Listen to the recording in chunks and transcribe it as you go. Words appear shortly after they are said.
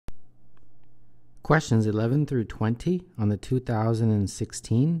Questions 11 through 20 on the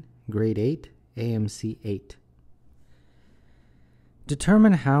 2016 Grade 8 AMC 8.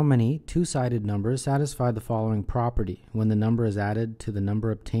 Determine how many two-sided numbers satisfy the following property. When the number is added to the number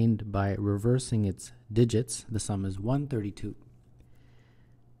obtained by reversing its digits, the sum is 132.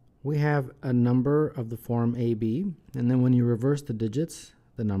 We have a number of the form AB, and then when you reverse the digits,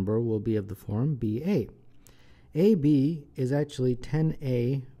 the number will be of the form BA. AB is actually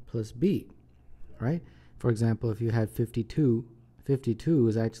 10A plus B, right? For example, if you had 52, 52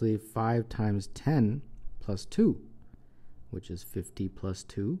 is actually 5 times 10 plus 2, which is 50 plus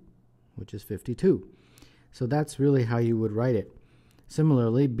 2, which is 52. So that's really how you would write it.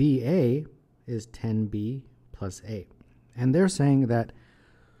 Similarly, BA is 10B plus A. And they're saying that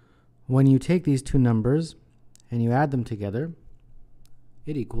when you take these two numbers and you add them together,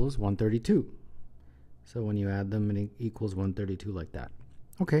 it equals 132. So when you add them, it equals 132 like that.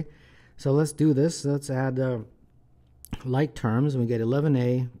 Okay, so let's do this. Let's add like terms. We get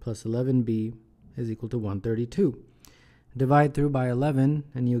 11A plus 11B is equal to 132. Divide through by 11,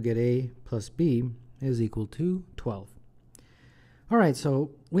 and you'll get A plus B is equal to 12. All right,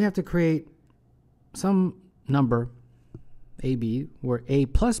 so we have to create some number, AB, where A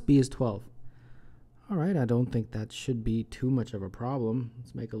plus B is 12. All right, I don't think that should be too much of a problem.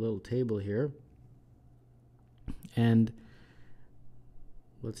 Let's make a little table here. And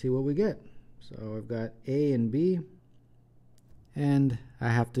let's see what we get. So I've got A and B, and I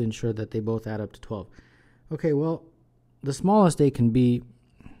have to ensure that they both add up to 12. Okay, well, the smallest A can be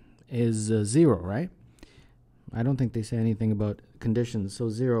is 0, right? I don't think they say anything about conditions, so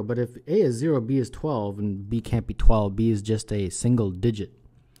 0. But if A is 0, B is 12, and B can't be 12. B is just a single digit.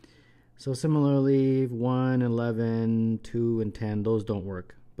 So similarly, 1, 11, 2, and 10, those don't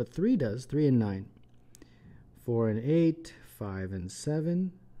work. But 3 does, 3 and 9. 4 and 8, 5 and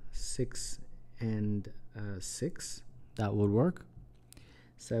 7, 6 and 6, that would work.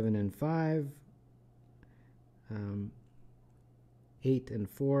 7 and 5, 8 and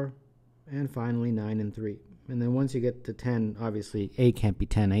 4, and finally 9 and 3. And then once you get to 10, obviously A can't be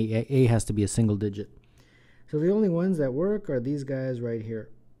 10. A has to be a single digit. So the only ones that work are these guys right here.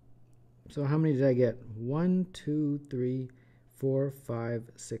 So how many did I get? 1, 2, 3, 4, 5,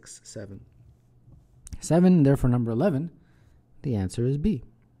 6, 7. 7, therefore number 11, the answer is B.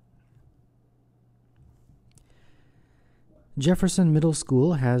 Jefferson Middle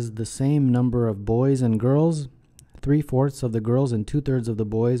School has the same number of boys and girls. 3/4 of the girls and 2/3 of the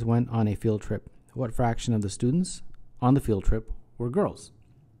boys went on a field trip. What fraction of the students on the field trip were girls?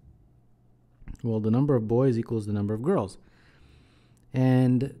 Well, the number of boys equals the number of girls.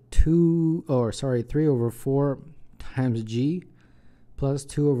 And 3 over 4 times G plus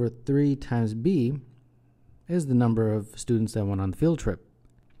 2 over 3 times B is the number of students that went on the field trip.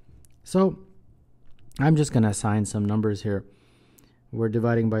 So I'm just going to assign some numbers here. We're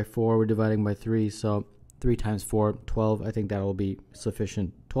dividing by 4, we're dividing by 3, so 3 times 4, 12. I think that will be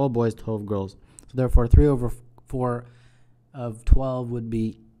sufficient. 12 boys, 12 girls. So therefore, 3 over 4 of 12 would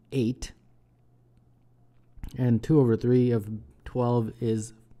be 8. And 2 over 3 of 12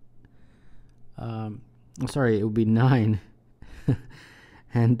 is, it would be 9.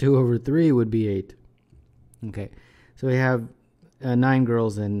 And 2 over 3 would be 8. Okay, so we have 9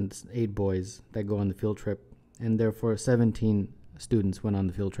 girls and 8 boys that go on the field trip, and therefore 17 students went on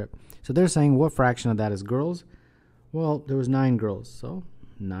the field trip. So they're saying what fraction of that is girls? Well, there was 9 girls, so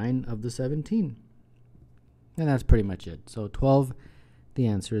 9 of the 17. And that's pretty much it. So 12, the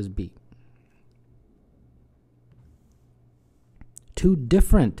answer is B. 2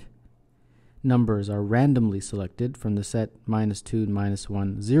 different numbers are randomly selected from the set -2,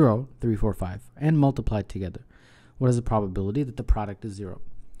 -1, 0, 3, 4, 5, and multiplied together. What is the probability that the product is 0?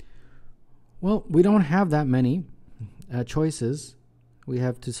 Well, we don't have that many choices. We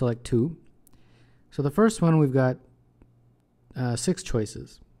have to select 2. So the first one, we've got 6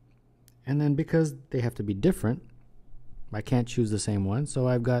 choices. And then because they have to be different, I can't choose the same one. So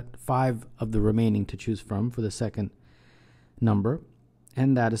I've got 5 of the remaining to choose from for the second number,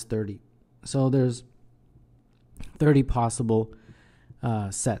 and that is 30. So there's 30 possible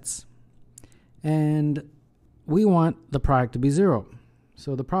sets. And we want the product to be 0.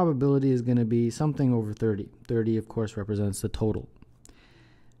 So the probability is going to be something over 30. 30, of course, represents the total.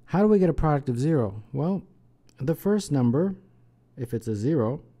 How do we get a product of 0? Well, the first number, if it's a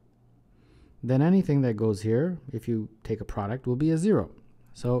 0, then anything that goes here, if you take a product, will be a 0.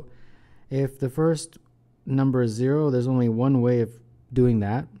 So if the first number is 0, there's only one way of doing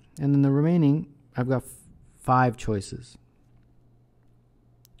that. And then the remaining, I've got 5 choices.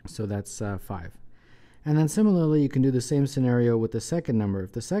 So that's 5. And then similarly, you can do the same scenario with the second number.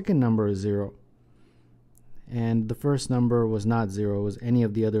 If the second number is 0, and the first number was not 0, it was any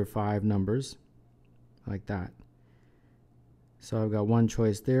of the other 5 numbers, like that. So I've got one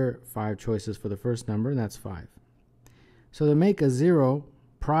choice there, 5 choices for the first number, and that's 5. So to make a 0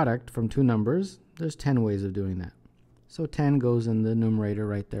 product from 2 numbers, there's 10 ways of doing that. So 10 goes in the numerator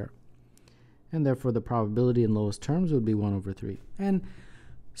right there. And therefore the probability in lowest terms would be 1 over 3. And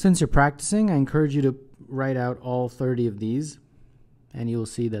since you're practicing, I encourage you to write out all 30 of these, and you'll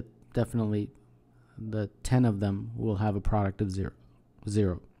see that definitely the 10 of them will have a product of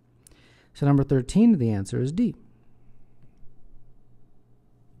 0. So number 13, the answer is D.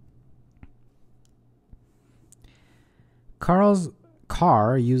 Karl's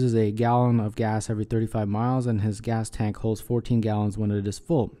car uses a gallon of gas every 35 miles, and his gas tank holds 14 gallons when it is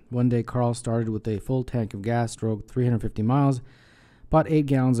full. One day, Karl started with a full tank of gas, drove 350 miles, bought 8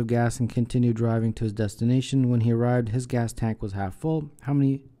 gallons of gas, and continued driving to his destination. When he arrived, his gas tank was half full. How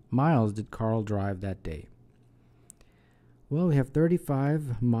many miles did Karl drive that day? Well, we have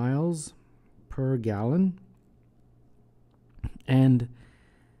 35 miles per gallon, and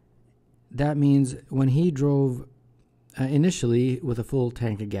that means when he drove initially with a full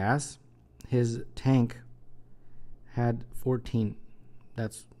tank of gas, his tank had 14.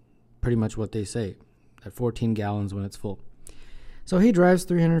 That's pretty much what they say, at 14 gallons when it's full. So he drives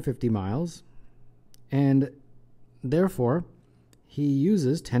 350 miles, and therefore he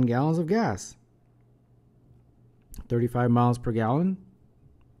uses 10 gallons of gas. 35 miles per gallon,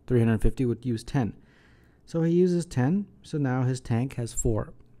 350 would use 10. So he uses 10, so now his tank has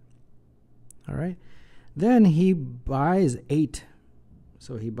 4. All right. Then he buys 8.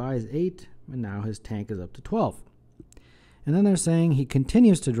 So he buys 8, and now his tank is up to 12. And then they're saying he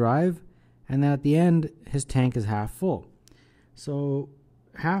continues to drive, and at the end, his tank is half full. So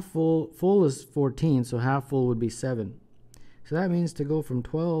half full is 14, so half full would be 7. So that means to go from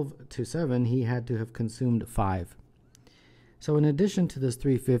 12 to 7, he had to have consumed 5. So in addition to this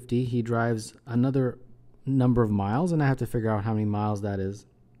 350, he drives another number of miles, and I have to figure out how many miles that is.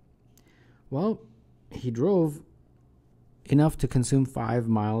 Well, he drove enough to consume 5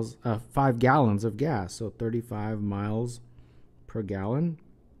 gallons of gas. So 35 miles per gallon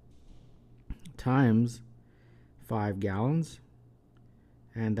times 5 gallons.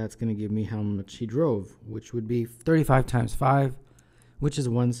 And that's going to give me how much he drove, which would be 35 times 5, which is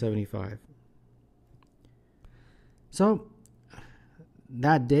 175. So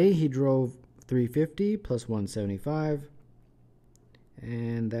that day he drove 350 plus 175,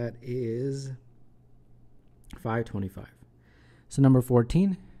 and that is 525. So number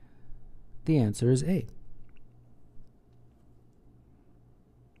 14, the answer is A.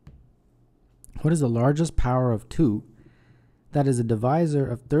 What is the largest power of 2 that is a divisor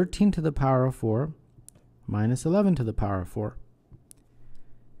of 13 to the power of 4 minus 11 to the power of 4?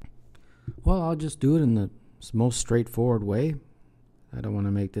 Well, I'll just do it in the most straightforward way. I don't want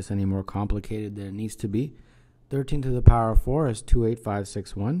to make this any more complicated than it needs to be. 13 to the power of 4 is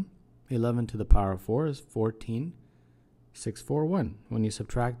 28561. 11 to the power of 4 is 14641. When you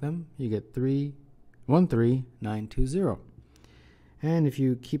subtract them, you get 13920. And if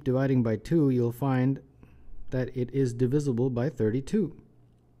you keep dividing by 2, you'll find that it is divisible by 32.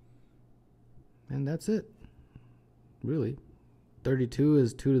 And that's it. Really. 32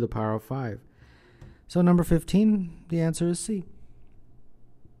 is 2 to the power of 5. So number 15, the answer is C.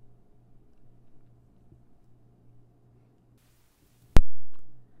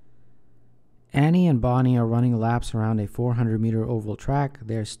 Annie and Bonnie are running laps around a 400-meter oval track.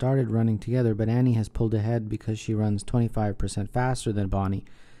 They started running together, but Annie has pulled ahead because she runs 25% faster than Bonnie.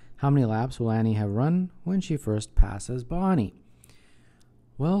 How many laps will Annie have run when she first passes Bonnie?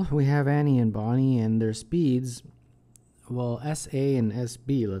 Well, we have Annie and Bonnie and their speeds, well, SA and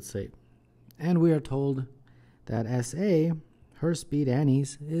SB, let's say. And we are told that SA, her speed,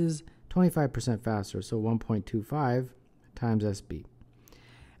 Annie's, is 25% faster, so 1.25 times SB.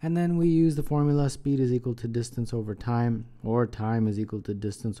 And then we use the formula speed is equal to distance over time, or time is equal to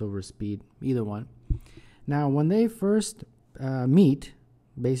distance over speed, either one. Now, when they first meet,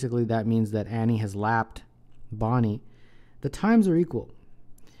 basically that means that Annie has lapped Bonnie. The times are equal.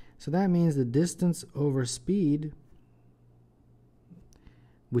 So that means the distance over speed,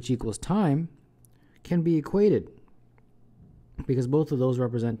 which equals time, can be equated because both of those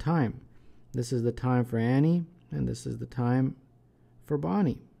represent time. This is the time for Annie, and this is the time for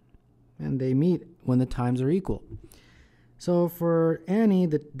Bonnie. And they meet when the times are equal. So for Annie,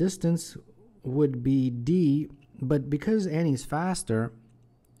 the distance would be D, but because Annie's faster,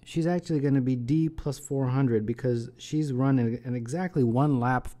 she's actually going to be D plus 400 because she's run an exactly 1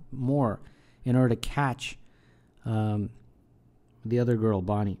 lap more in order to catch the other girl,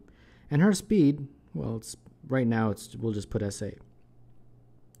 Bonnie. And her speed, well, it's right now we'll just put SA.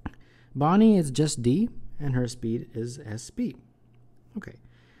 Bonnie is just D, and her speed is SB. Okay,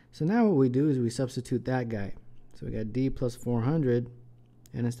 so now what we do is we substitute that guy. So we got D plus 400,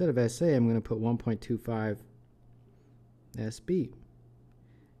 and instead of SA, I'm going to put 1.25 SB.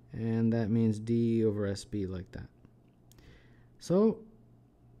 And that means D over SB like that. So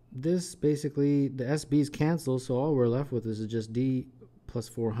this basically, the SB's cancel, so all we're left with is just D plus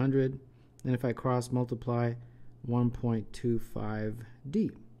 400. And if I cross multiply, 1.25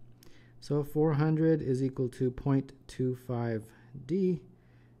 D. So 400 is equal to 0.25 D,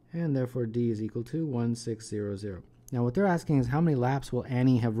 and therefore D is equal to 1600. Now what they're asking is how many laps will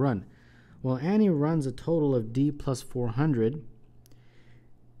Annie have run? Well, Annie runs a total of D plus 400.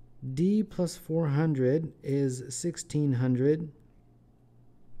 D plus 400 is 1600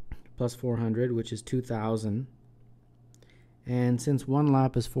 plus 400, which is 2000. And since one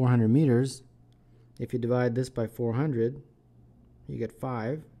lap is 400 meters, if you divide this by 400, you get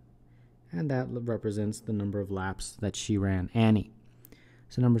 5. And that represents the number of laps that she ran, Annie.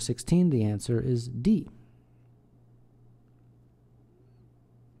 So number 16, the answer is D.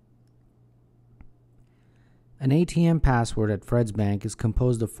 An ATM password at Fred's Bank is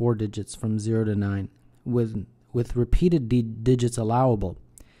composed of 4 digits from 0 to 9, with repeated digits allowable.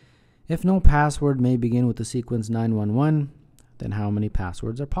 If no password may begin with the sequence 911, then how many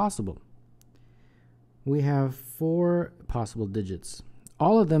passwords are possible? We have 4 possible digits.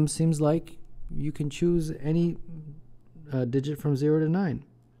 All of them seems like you can choose any digit from 0 to 9.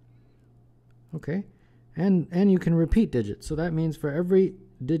 Okay, and you can repeat digits. So that means for every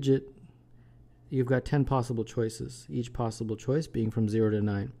digit, you've got 10 possible choices, each possible choice being from 0 to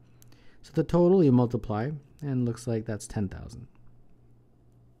 9. So the total you multiply, and looks like that's 10,000.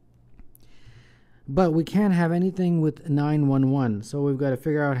 But we can't have anything with 911, so we've got to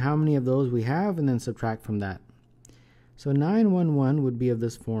figure out how many of those we have and then subtract from that. So 911 would be of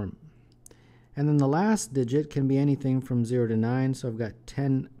this form. And then the last digit can be anything from 0 to 9, so I've got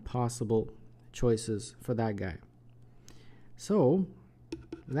 10 possible choices for that guy. So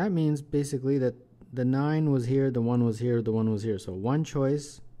that means basically that the 9 was here, the 1 was here, the 1 was here. So one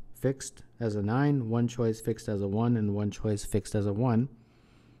choice fixed as a 9, one choice fixed as a 1, and one choice fixed as a 1.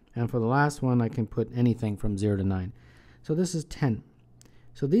 And for the last one, I can put anything from 0 to 9. So this is 10.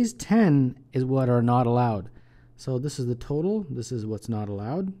 So these 10 is what are not allowed. So this is the total. This is what's not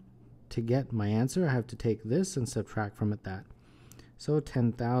allowed. To get my answer, I have to take this and subtract from it that. So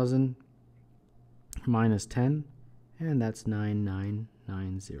 10,000 minus 10, and that's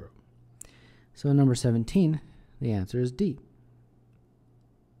 9990. So number 17, the answer is D.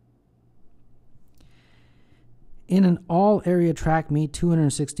 In an all-area track meet,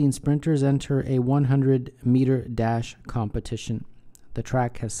 216 sprinters enter a 100-meter dash competition. The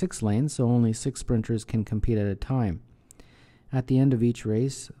track has 6 lanes, so only 6 sprinters can compete at a time. At the end of each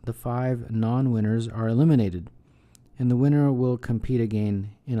race, the 5 non-winners are eliminated, and the winner will compete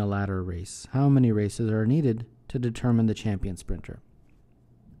again in a ladder race. How many races are needed to determine the champion sprinter?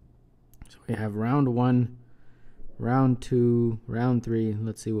 So we have round 1, round 2, round 3.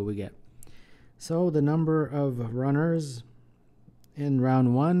 Let's see what we get. So the number of runners in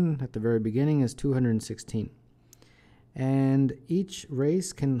round 1 at the very beginning is 216. And each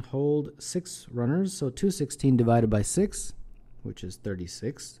race can hold 6 runners, so 216 divided by 6, which is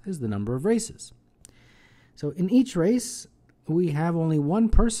 36, is the number of races. So in each race, we have only one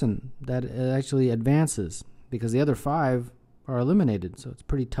person that actually advances because the other 5 are eliminated. So it's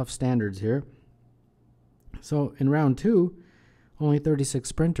pretty tough standards here. So in round 2, only 36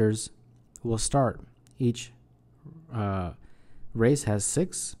 sprinters will start. Each race has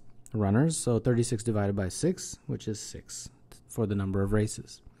 6 runners, so 36 divided by 6, which is 6 for the number of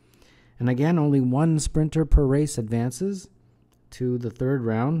races. And again, only one sprinter per race advances to the 3rd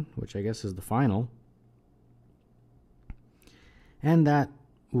round, which I guess is the final. And that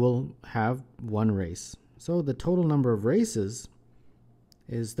will have 1 race. So the total number of races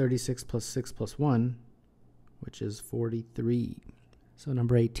is 36 plus 6 plus 1, which is 43. So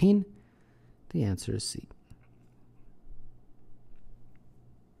number 18, the answer is C.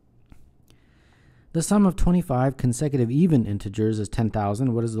 The sum of 25 consecutive even integers is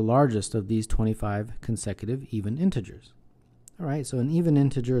 10,000. What is the largest of these 25 consecutive even integers? All right, so an even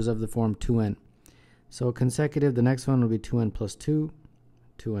integer is of the form 2n. So consecutive, the next one will be 2n plus 2,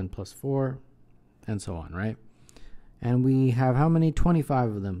 2n plus 4, and so on, right? And we have how many?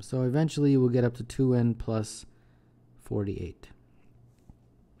 25 of them. So eventually we'll get up to 2n plus 48.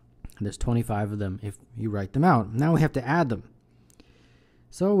 There's 25 of them if you write them out. Now we have to add them.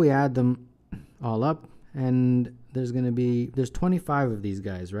 So we add them all up, and there's 25 of these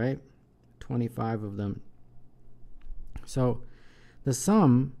guys, right? 25 of them. So the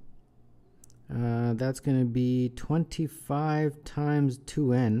sum, that's going to be 25 times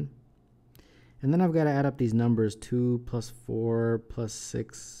 2n. And then I've got to add up these numbers, 2 plus 4 plus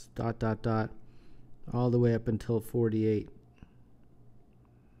 6, dot, dot, dot, all the way up until 48.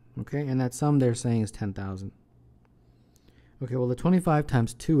 Okay, and that sum they're saying is 10,000. Okay, well the 25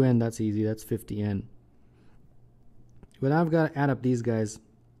 times 2n, that's easy, that's 50n. But I've got to add up these guys.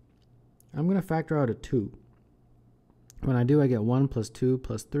 I'm going to factor out a 2. When I do, I get 1 plus 2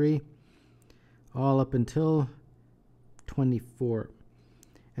 plus 3, all up until 24.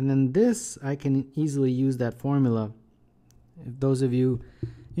 And then this, I can easily use that formula. If those of you,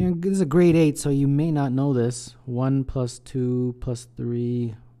 this is a grade 8, so you may not know this. 1 plus 2 plus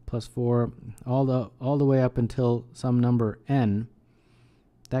 3 plus 4, all the way up until some number n.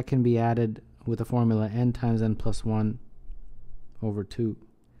 That can be added with the formula n times n plus 1 over 2.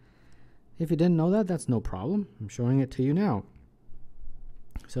 If you didn't know that, that's no problem. I'm showing it to you now.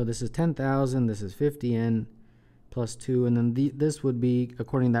 So this is 10,000, this is 50n plus 2, and then this would be,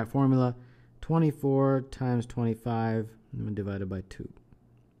 according to that formula, 24 times 25 divided by 2.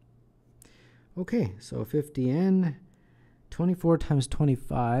 Okay, so 50n, 24 times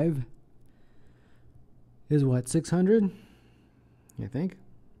 25 is what, 600? I think.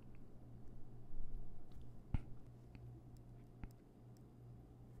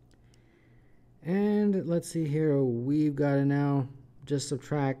 And let's see here, we've got to now just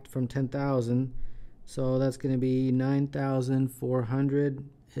subtract from 10,000. So that's going to be 9,400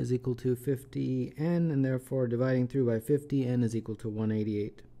 is equal to 50n, and therefore dividing through by 50, n is equal to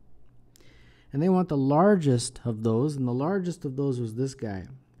 188. And they want the largest of those, and the largest of those was this guy,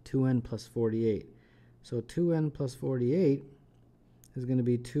 2n plus 48. So 2n plus 48 is going to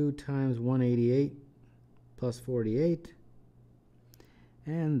be 2 times 188 plus 48,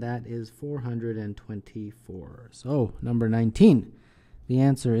 and that is 424. So number 19, the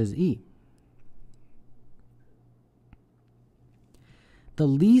answer is E. The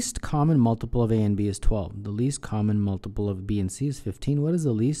least common multiple of A and B is 12. The least common multiple of B and C is 15. What is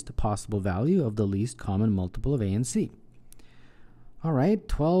the least possible value of the least common multiple of A and C? All right,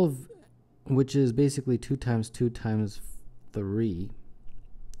 12, which is basically 2 times 2 times 3.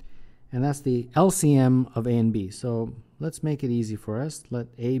 And that's the LCM of A and B. So let's make it easy for us. Let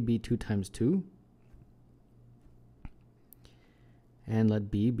A be 2 times 2. And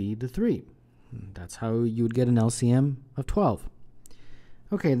let B be the 3. That's how you would get an LCM of 12.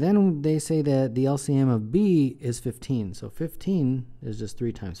 Okay, then they say that the LCM of B is 15. So 15 is just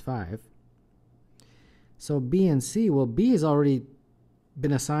 3 times 5. So B and C, well, B has already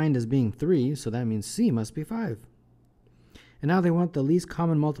been assigned as being 3, so that means C must be 5. And now they want the least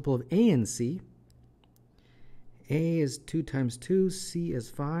common multiple of A and C. A is 2 times 2, C is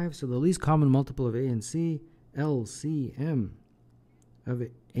 5. So the least common multiple of A and C, LCM of A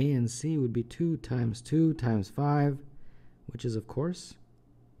and C, would be 2 times 2 times 5, which is, of course,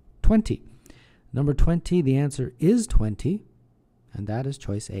 20. Number 20, the answer is 20, and that is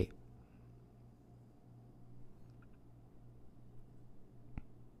choice A.